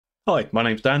Hi, my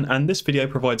name's Dan, and this video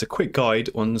provides a quick guide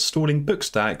on installing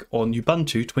BookStack on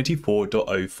Ubuntu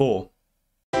 24.04.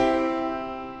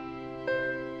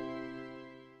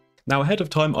 Now ahead of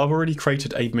time, I've already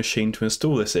created a machine to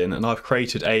install this in, and I've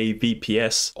created a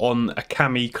VPS on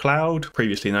Akamai Cloud,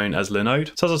 previously known as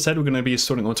Linode. So as I said, we're going to be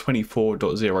installing on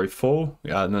 24.04,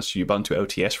 and that's Ubuntu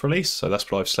LTS release, so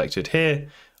that's what I've selected here.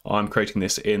 I'm creating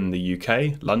this in the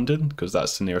UK, London, because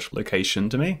that's the nearest location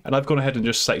to me. And I've gone ahead and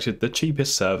just selected the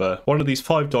cheapest server. One of these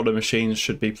 $5 machines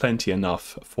should be plenty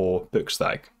enough for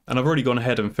BookStack. And I've already gone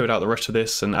ahead and filled out the rest of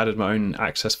this and added my own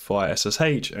access via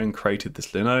SSH and created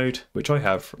this Linode, which I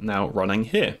have now running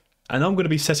here. And I'm going to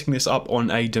be setting this up on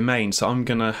a domain, so I'm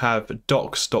going to have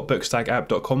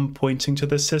docs.bookstackapp.com pointing to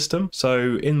this system.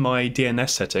 So in my DNS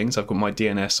settings, I've got my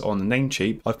DNS on the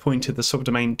Namecheap. I've pointed the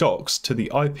subdomain docs to the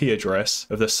IP address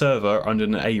of the server under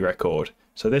an A record.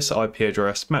 So this IP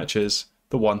address matches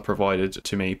the one provided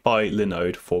to me by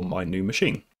Linode for my new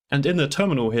machine. And in the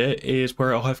terminal here is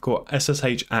where I've got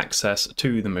SSH access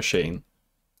to the machine.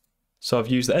 So I've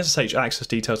used the SSH access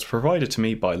details provided to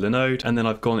me by Linode, and then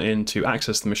I've gone in to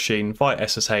access the machine via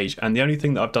SSH, and the only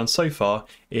thing that I've done so far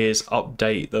is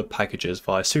update the packages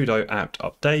via sudo apt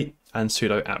update and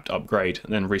sudo apt upgrade,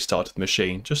 and then restarted the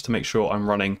machine just to make sure I'm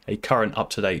running a current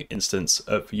up-to-date instance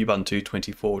of Ubuntu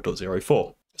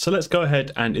 24.04. So let's go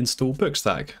ahead and install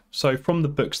BookStack. So from the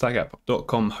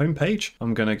bookstackapp.com homepage,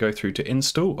 I'm going to go through to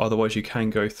install. Otherwise you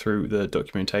can go through the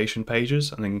documentation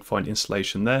pages and then find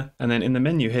installation there. And then in the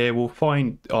menu here, we'll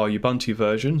find our Ubuntu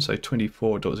version, so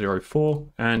 24.04.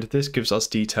 And this gives us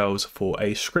details for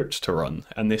a script to run.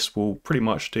 And this will pretty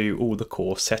much do all the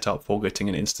core setup for getting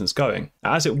an instance going.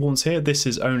 As it warns here, this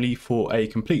is only for a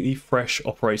completely fresh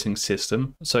operating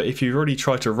system. So if you've already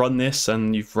tried to run this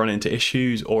and you've run into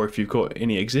issues, or if you've got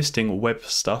any existing web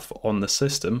stuff on the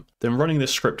system, then running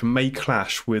this script may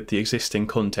clash with the existing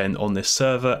content on this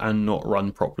server and not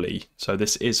run properly. So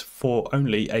this is for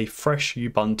only a fresh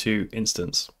Ubuntu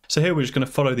instance. So here we're just going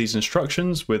to follow these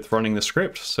instructions with running the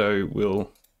script. So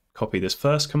we'll copy this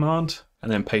first command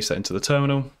and then paste that into the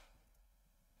terminal,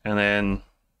 and then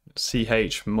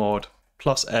chmod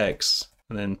 +x,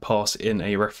 and then pass in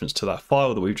a reference to that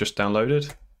file that we've just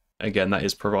downloaded. Again, that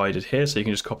is provided here, so you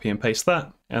can just copy and paste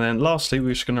that. And then lastly,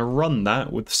 we're just going to run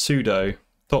that with sudo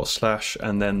 /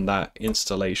 and then that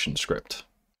installation script.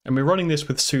 And we're running this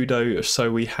with sudo,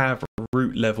 so we have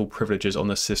root level privileges on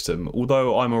the system.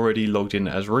 Although I'm already logged in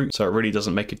as root, so it really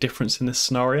doesn't make a difference in this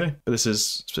scenario. But this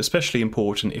is especially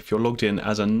important if you're logged in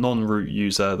as a non-root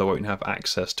user that won't have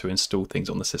access to install things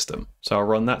on the system. So I'll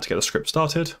run that to get the script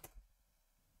started.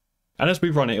 And as we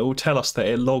run it, it will tell us that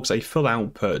it logs a full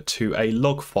output to a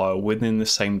log file within the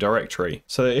same directory.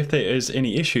 So if there is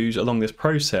any issues along this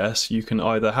process, you can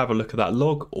either have a look at that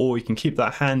log, or you can keep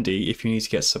that handy if you need to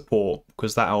get support,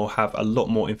 because that will have a lot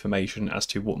more information as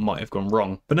to what might have gone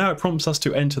wrong. But now it prompts us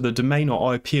to enter the domain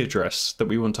or IP address that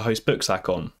we want to host BookStack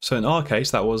on. So in our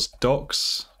case, that was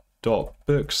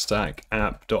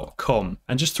docs.bookstackapp.com.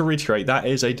 And just to reiterate, that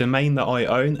is a domain that I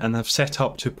own and have set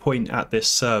up to point at this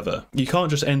server. You can't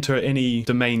just enter any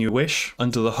domain you wish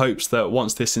under the hopes that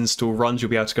once this install runs,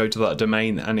 you'll be able to go to that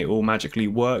domain and it will magically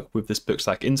work with this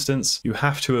BookStack instance. You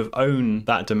have to have owned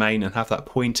that domain and have that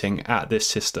pointing at this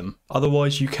system.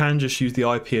 Otherwise, you can just use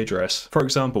the IP address. For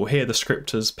example, here the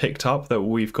script has picked up that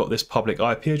we've got this public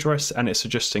IP address and it's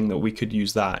suggesting that we could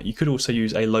use that. You could also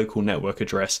use a local network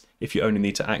address if you only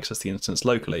need to access the instance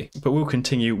locally. But we'll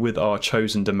continue with our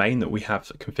chosen domain that we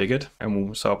have configured,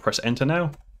 and so I'll press enter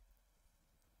now.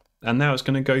 And now it's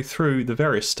going to go through the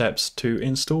various steps to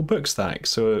install BookStack.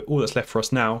 So all that's left for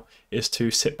us now is to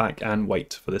sit back and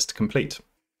wait for this to complete.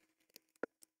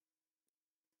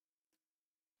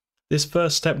 This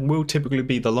first step will typically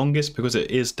be the longest because it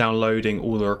is downloading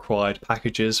all the required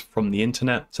packages from the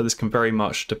internet. So this can very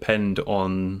much depend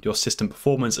on your system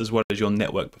performance as well as your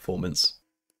network performance.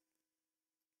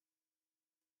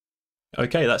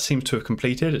 Okay, that seems to have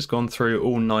completed. It's gone through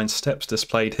all 9 steps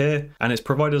displayed here, and it's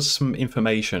provided us some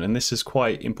information, and this is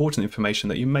quite important information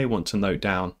that you may want to note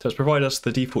down. So it's provided us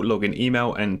the default login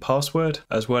email and password,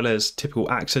 as well as typical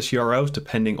access URLs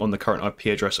depending on the current IP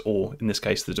address, or in this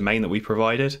case the domain that we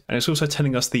provided. And it's also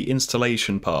telling us the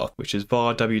installation path, which is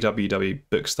var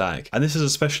www.bookstack. And this is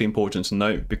especially important to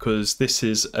note because this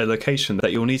is a location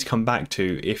that you'll need to come back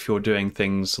to if you're doing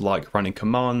things like running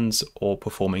commands or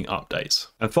performing updates.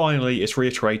 And finally, it's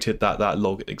reiterated that that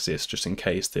log exists just in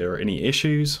case there are any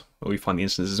issues or we find the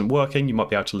instance isn't working. You might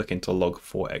be able to look into log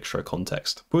for extra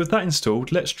context. But with that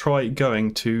installed, let's try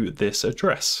going to this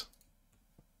address.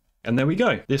 And there we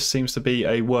go. This seems to be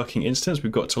a working instance.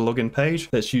 We've got to login page.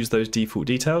 Let's use those default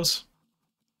details.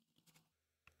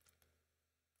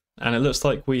 and it looks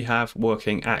like we have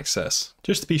working access.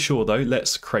 Just to be sure though,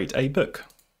 let's create a book.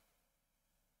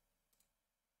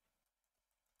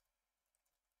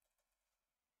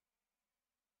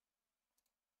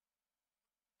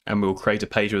 And we'll create a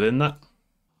page within that.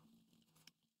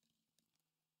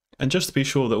 And just to be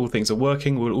sure that all things are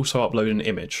working, we'll also upload an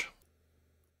image.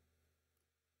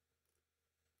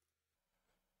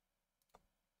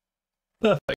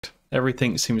 Perfect.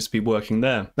 Everything seems to be working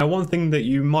there. Now, one thing that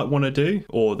you might want to do,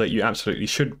 or that you absolutely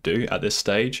should do at this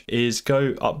stage, is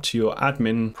go up to your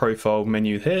admin profile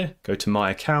menu here, go to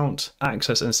My Account,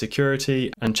 Access and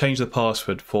Security, and change the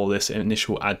password for this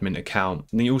initial admin account.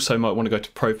 And then you also might want to go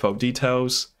to Profile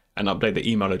Details and update the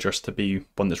email address to be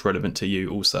one that's relevant to you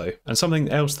also. And something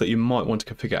else that you might want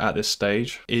to configure at this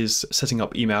stage is setting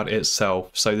up email itself.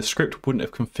 So the script wouldn't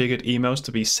have configured emails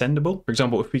to be sendable. For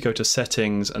example, if we go to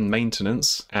Settings and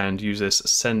Maintenance and use this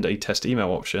Send a Test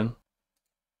Email option,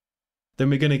 then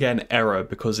we're going to get an error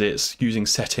because it's using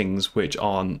settings which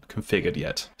aren't configured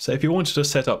yet. So if you wanted to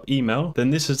set up email, then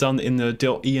this is done in the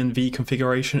 .env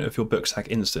configuration of your BookStack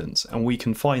instance. And we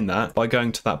can find that by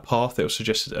going to that path that was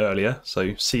suggested earlier.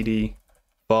 So cd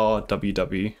var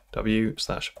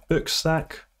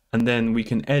www/bookstack, and then we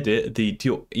can edit the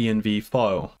 .env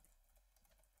file.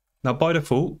 Now by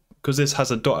default, because this has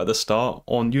a dot at the start,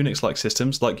 on Unix-like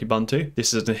systems like Ubuntu,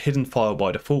 this is a hidden file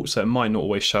by default, so it might not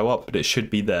always show up, but it should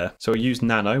be there. So we use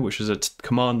nano, which is a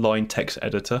command line text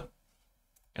editor.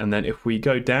 And then if we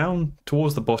go down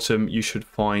towards the bottom, you should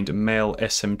find mail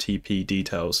SMTP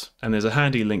details. And there's a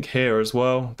handy link here as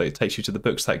well that takes you to the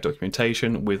BookStack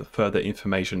documentation with further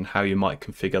information how you might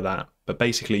configure that. But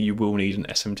basically you will need an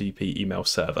SMTP email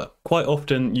server. Quite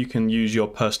often you can use your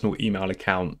personal email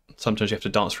account. Sometimes you have to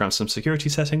dance around some security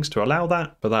settings to allow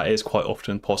that, but that is quite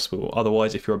often possible.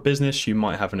 Otherwise, if you're a business, you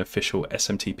might have an official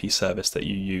SMTP service that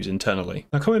you use internally.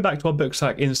 Now, coming back to our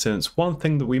BookStack instance, one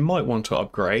thing that we might want to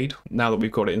upgrade now that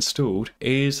we've got it installed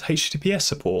is HTTPS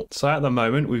support. So at the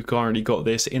moment, we've already got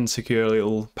this insecure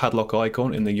little padlock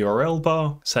icon in the URL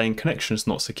bar saying connections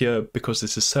not secure because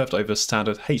this is served over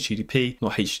standard HTTP,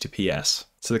 not HTTPS.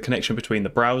 So the connection between the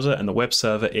browser and the web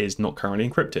server is not currently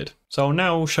encrypted. So I'll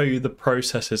now show you the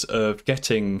processes of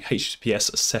getting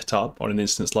HTTPS set up on an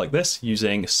instance like this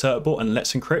using Certbot and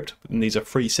Let's Encrypt, and these are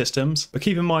free systems. But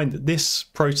keep in mind that this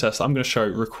process I'm going to show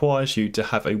requires you to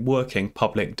have a working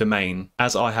public domain.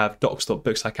 As I have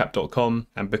docs.bookstackapp.com,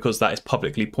 and because that is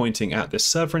publicly pointing at this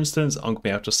server instance, I'm going to be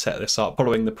able to set this up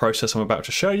following the process I'm about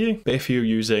to show you. But if you're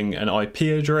using an IP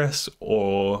address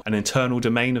or an internal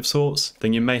domain of sorts,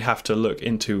 then you may have to look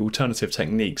into alternative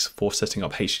techniques for setting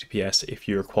up HTTPS if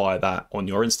you require that on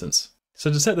your instance. So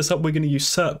to set this up, we're going to use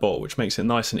Certbot, which makes it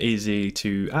nice and easy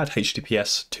to add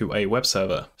HTTPS to a web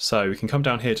server. So we can come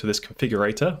down here to this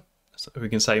configurator. So we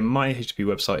can say my HTTP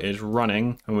website is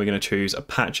running, and we're going to choose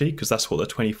Apache because that's what the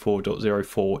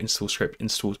 24.04 install script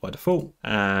installs by default.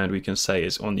 And we can say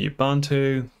it's on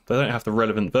Ubuntu. They don't have the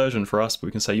relevant version for us, but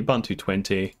we can say Ubuntu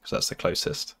 20 because that's the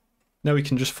closest. Now we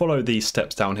can just follow these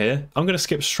steps down here. I'm going to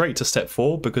skip straight to step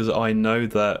 4 because I know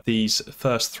that these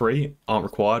first 3 aren't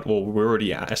required, or we're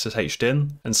already at SSH'd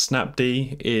in. And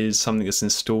snapd is something that's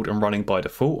installed and running by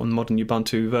default on modern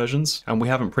Ubuntu versions. And we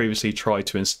haven't previously tried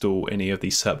to install any of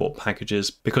these Certbot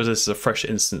packages because this is a fresh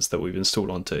instance that we've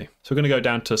installed onto. So we're going to go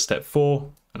down to step 4,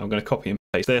 and I'm going to copy and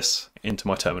paste this into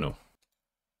my terminal.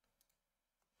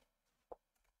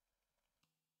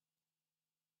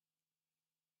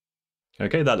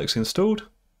 Okay, that looks installed.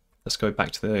 Let's go back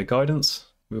to the guidance.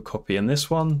 We'll copy in this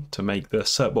one to make the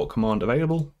Certbot command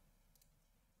available.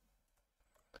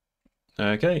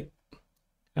 Okay,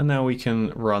 and now we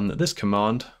can run this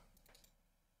command,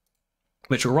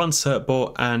 which will run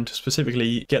Certbot and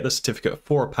specifically get the certificate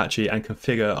for Apache and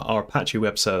configure our Apache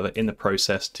web server in the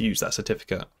process to use that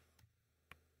certificate.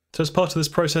 So as part of this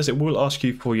process, it will ask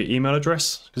you for your email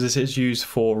address because this is used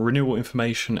for renewal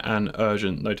information and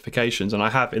urgent notifications. And I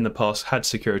have in the past had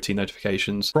security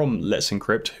notifications from Let's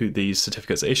Encrypt, who these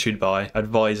certificates are issued by,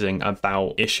 advising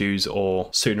about issues or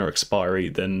sooner expiry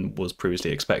than was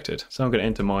previously expected. So I'm going to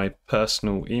enter my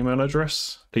personal email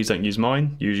address. Please don't use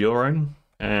mine, use your own.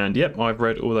 And yep, I've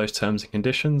read all those terms and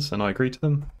conditions and I agree to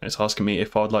them. It's asking me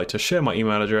if I'd like to share my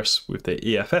email address with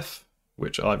the EFF,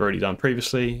 which I've already done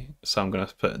previously, so I'm going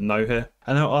to put no here.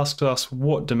 And now it asks us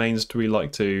what domains do we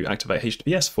like to activate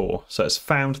HTTPS for. So it's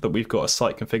found that we've got a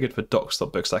site configured for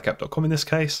docs.bookstackapp.com in this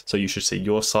case, so you should see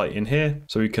your site in here.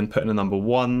 So we can put in a number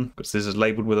 1, because this is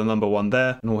labelled with a number 1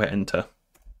 there, and we'll hit enter.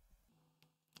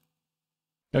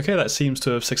 Okay, that seems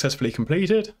to have successfully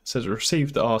completed. It says we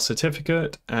received our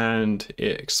certificate and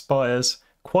it expires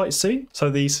quite soon. So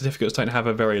these certificates don't have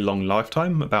a very long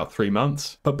lifetime, about 3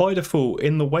 months. But by default,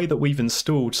 in the way that we've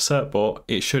installed Certbot,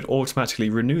 it should automatically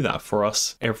renew that for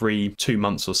us every 2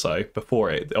 months or so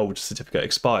before the old certificate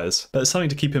expires. But it's something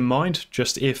to keep in mind,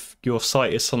 just if your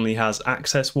site suddenly has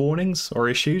access warnings or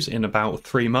issues in about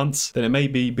 3 months, then it may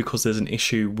be because there's an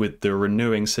issue with the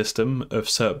renewing system of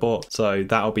Certbot. So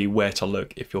that'll be where to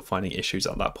look if you're finding issues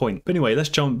at that point. But anyway, let's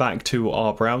jump back to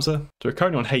our browser. So we're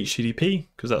currently on HTTP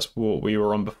because that's what we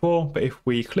were on before. But if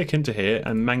we click into here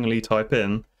and manually type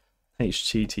in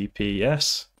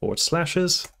HTTPS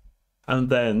 / and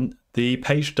then the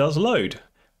page does load.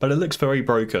 But it looks very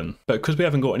broken. But because we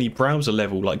haven't got any browser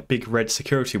level like big red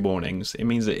security warnings, it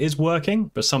means it is working,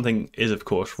 but something is of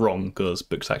course wrong because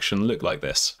BookStack shouldn't look like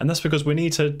this. And that's because we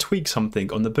need to tweak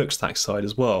something on the BookStack side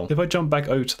as well. If I jump back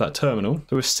over to that terminal,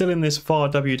 so we're still in this var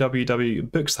www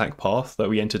bookstack path that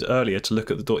we entered earlier to look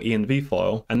at the .env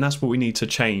file, and that's what we need to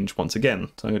change once again.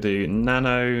 So I'm going to do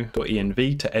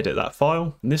nano.env to edit that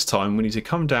file. And this time we need to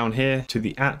come down here to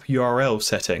the app URL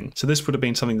setting. So this would have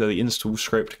been something that the install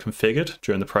script configured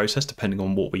during the process depending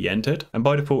on what we entered, and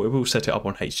by default it will set it up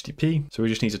on HTTP, so we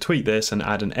just need to tweak this and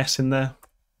add an S in there,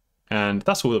 and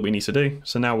that's all that we need to do.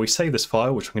 So now we save this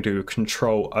file, which I'm going to do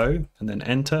Control O and then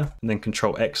enter and then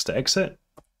Control X to exit.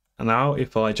 And now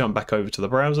if I jump back over to the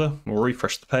browser, we'll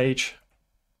refresh the page.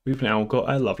 We've now got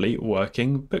a lovely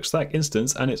working BookStack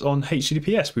instance and it's on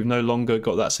HTTPS. We've no longer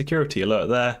got that security alert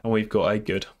there, and we've got a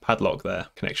good padlock there,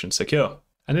 connection secure.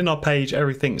 And in our page,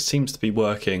 everything seems to be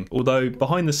working. Although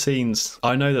behind the scenes,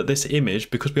 I know that this image,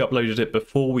 because we uploaded it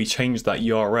before we changed that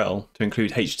URL to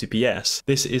include HTTPS,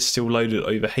 this is still loaded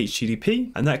over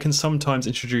HTTP, and that can sometimes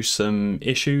introduce some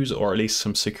issues or at least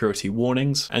some security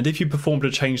warnings. And if you performed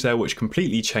a change there which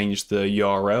completely changed the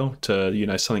URL to, you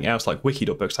know, something else like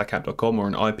wiki.bookstackapp.com or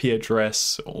an IP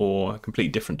address or a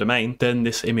completely different domain, then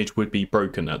this image would be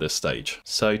broken at this stage.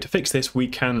 So to fix this, we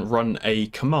can run a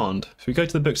command. So we go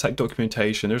to the BookStack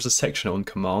documentation. There's a section on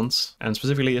commands, and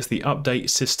specifically it's the update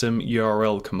system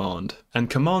URL command. And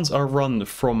commands are run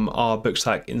from our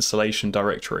BookStack installation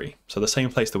directory, so the same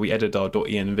place that we edited our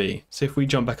 .env. So if we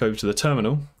jump back over to the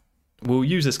terminal, we'll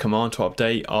use this command to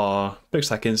update our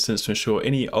BookStack instance to ensure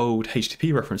any old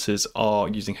HTTP references are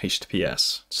using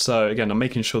HTTPS. So again, I'm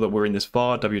making sure that we're in this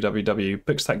var www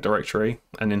bookstack directory,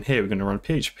 and in here we're going to run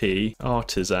php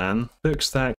artisan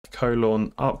bookstack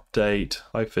 :update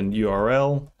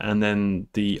 -url, and then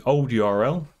the old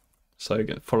URL. So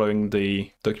again, following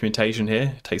the documentation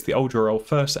here, it takes the old URL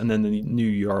first and then the new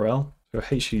URL. So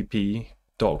http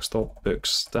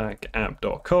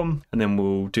docs.bookstackapp.com, and then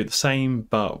we'll do the same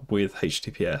but with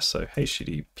HTTPS. So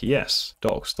https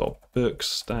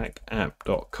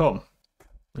docs.bookstackapp.com,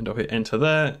 and I'll hit enter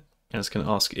there, and it's going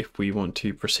to ask if we want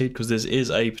to proceed because this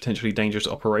is a potentially dangerous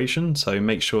operation, so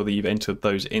make sure that you've entered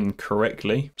those in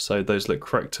correctly. So those look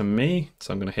correct to me,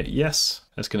 so I'm going to hit yes.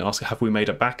 It's going to ask have we made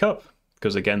a backup,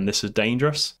 because again this is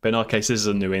dangerous, but in our case this is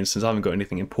a new instance. I haven't got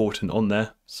anything important on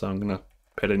there, so I'm going to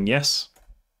put in yes.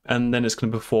 And then it's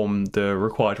going to perform the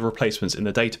required replacements in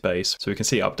the database. So we can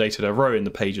see it updated a row in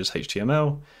the page's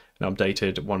HTML and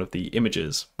updated one of the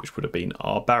images, which would have been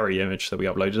our Barry image that we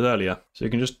uploaded earlier. So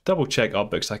you can just double check our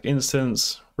BookStack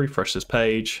instance, refresh this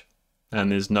page,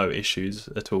 and there's no issues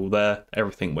at all there.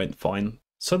 Everything went fine.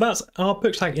 So that's our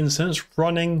BookStack instance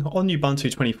running on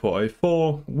Ubuntu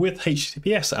 24.04 with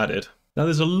HTTPS added. Now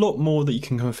there's a lot more that you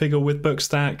can configure with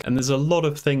BookStack, and there's a lot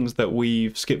of things that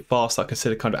we've skipped past that I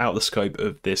consider kind of out of the scope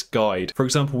of this guide. For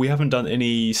example, we haven't done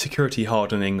any security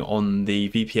hardening on the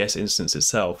VPS instance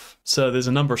itself. So there's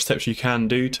a number of steps you can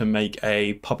do to make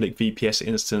a public VPS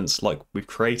instance like we've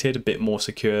created a bit more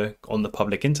secure on the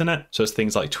public internet. So it's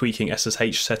things like tweaking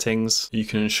SSH settings, you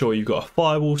can ensure you've got a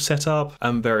firewall set up,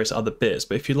 and various other bits.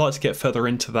 But if you'd like to get further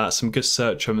into that, some good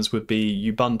search terms would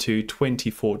be Ubuntu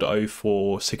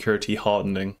 24.04 security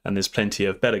hardening, and there's plenty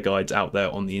of better guides out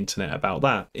there on the internet about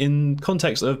that. In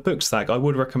context of BookStack, I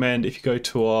would recommend if you go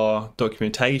to our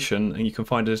documentation and you can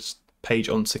find a page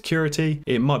on security,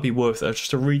 it might be worth just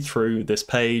to read through this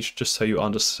page just so you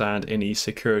understand any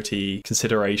security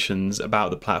considerations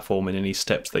about the platform and any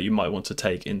steps that you might want to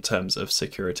take in terms of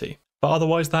security. But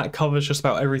otherwise that covers just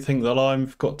about everything that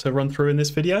I've got to run through in this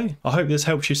video. I hope this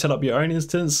helps you set up your own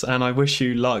instance, and I wish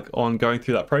you luck on going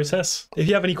through that process. If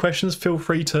you have any questions, feel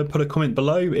free to put a comment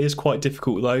below. It is quite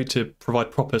difficult though to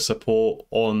provide proper support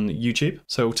on YouTube.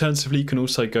 So alternatively, you can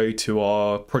also go to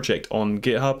our project on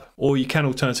GitHub, or you can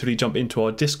alternatively jump into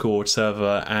our Discord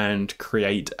server and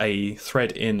create a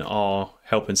thread in our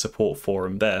help and support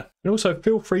forum there. And also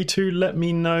feel free to let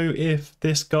me know if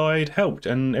this guide helped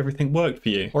and everything worked for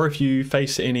you, or if you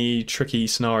face any tricky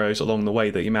scenarios along the way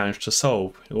that you managed to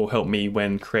solve. It will help me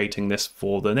when creating this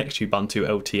for the next Ubuntu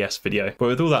LTS video. But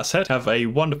with all that said, have a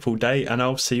wonderful day and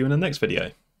I'll see you in the next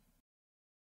video.